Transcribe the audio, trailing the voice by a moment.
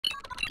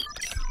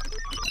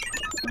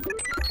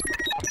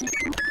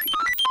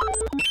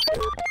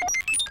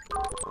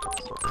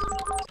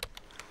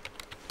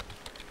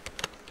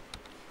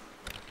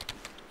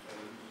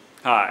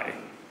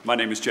My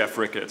name is Jeff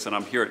Ricketts, and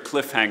I'm here at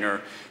Cliffhanger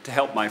to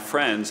help my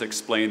friends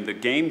explain the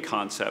game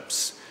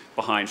concepts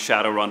behind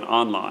Shadowrun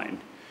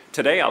Online.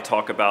 Today I'll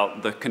talk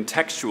about the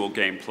contextual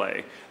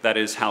gameplay, that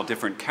is, how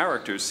different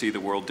characters see the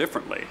world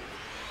differently.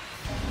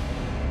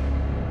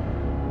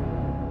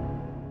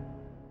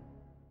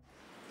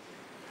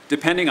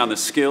 Depending on the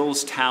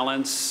skills,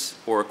 talents,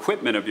 or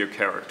equipment of your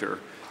character,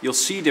 you'll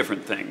see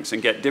different things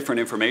and get different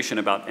information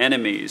about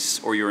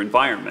enemies or your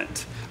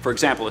environment. For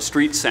example, a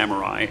street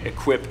samurai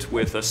equipped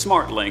with a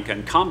smart link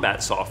and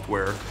combat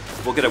software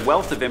will get a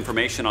wealth of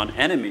information on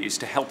enemies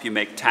to help you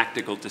make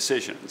tactical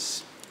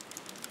decisions.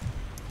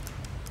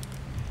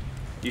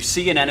 You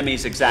see an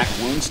enemy's exact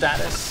wound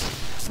status,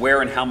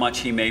 where and how much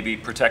he may be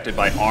protected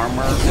by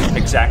armor,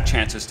 exact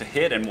chances to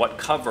hit, and what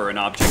cover an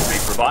object may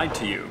provide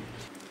to you.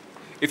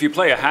 If you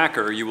play a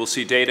hacker, you will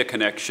see data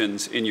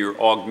connections in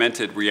your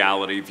augmented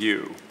reality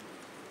view.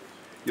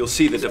 You'll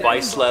see the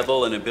device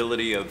level and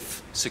ability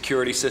of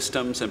security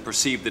systems and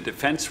perceive the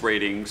defense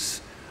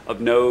ratings of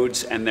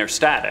nodes and their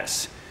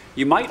status.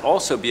 You might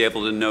also be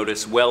able to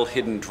notice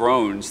well-hidden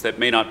drones that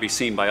may not be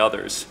seen by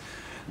others.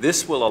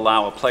 This will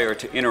allow a player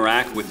to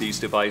interact with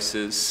these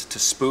devices to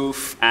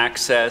spoof,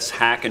 access,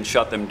 hack, and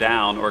shut them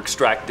down or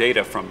extract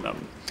data from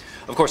them.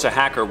 Of course, a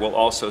hacker will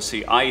also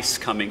see ice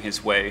coming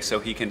his way so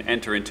he can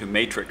enter into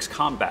matrix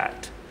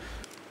combat.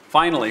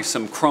 Finally,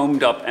 some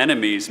chromed up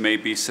enemies may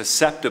be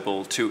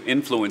susceptible to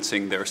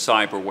influencing their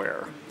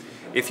cyberware.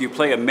 If you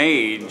play a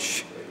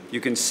mage,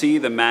 you can see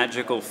the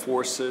magical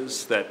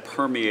forces that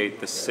permeate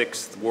the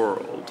sixth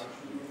world.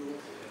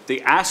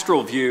 The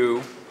astral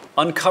view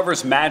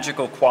uncovers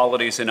magical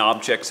qualities in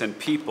objects and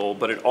people,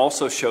 but it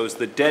also shows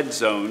the dead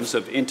zones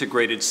of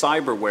integrated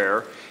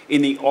cyberware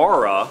in the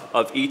aura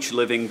of each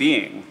living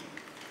being.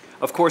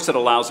 Of course, it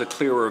allows a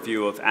clearer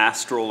view of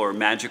astral or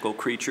magical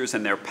creatures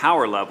and their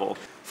power level.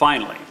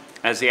 Finally,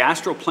 as the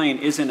astral plane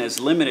isn't as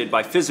limited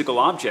by physical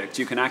objects,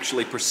 you can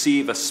actually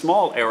perceive a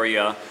small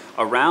area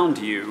around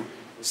you,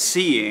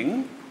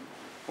 seeing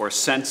or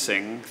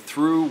sensing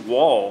through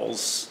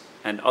walls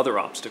and other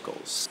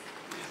obstacles.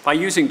 By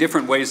using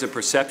different ways of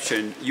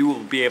perception, you will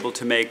be able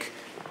to make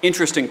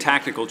interesting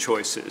tactical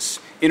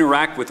choices,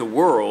 interact with the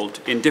world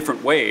in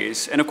different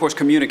ways, and of course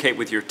communicate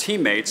with your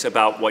teammates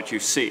about what you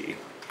see.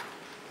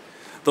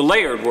 The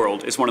layered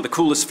world is one of the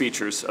coolest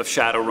features of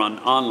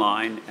Shadowrun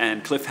Online,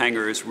 and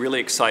Cliffhanger is really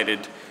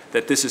excited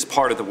that this is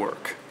part of the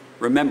work.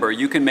 Remember,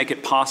 you can make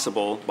it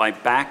possible by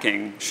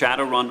backing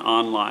Shadowrun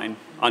Online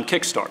on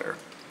Kickstarter.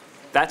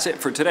 That's it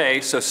for today,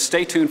 so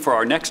stay tuned for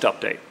our next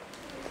update.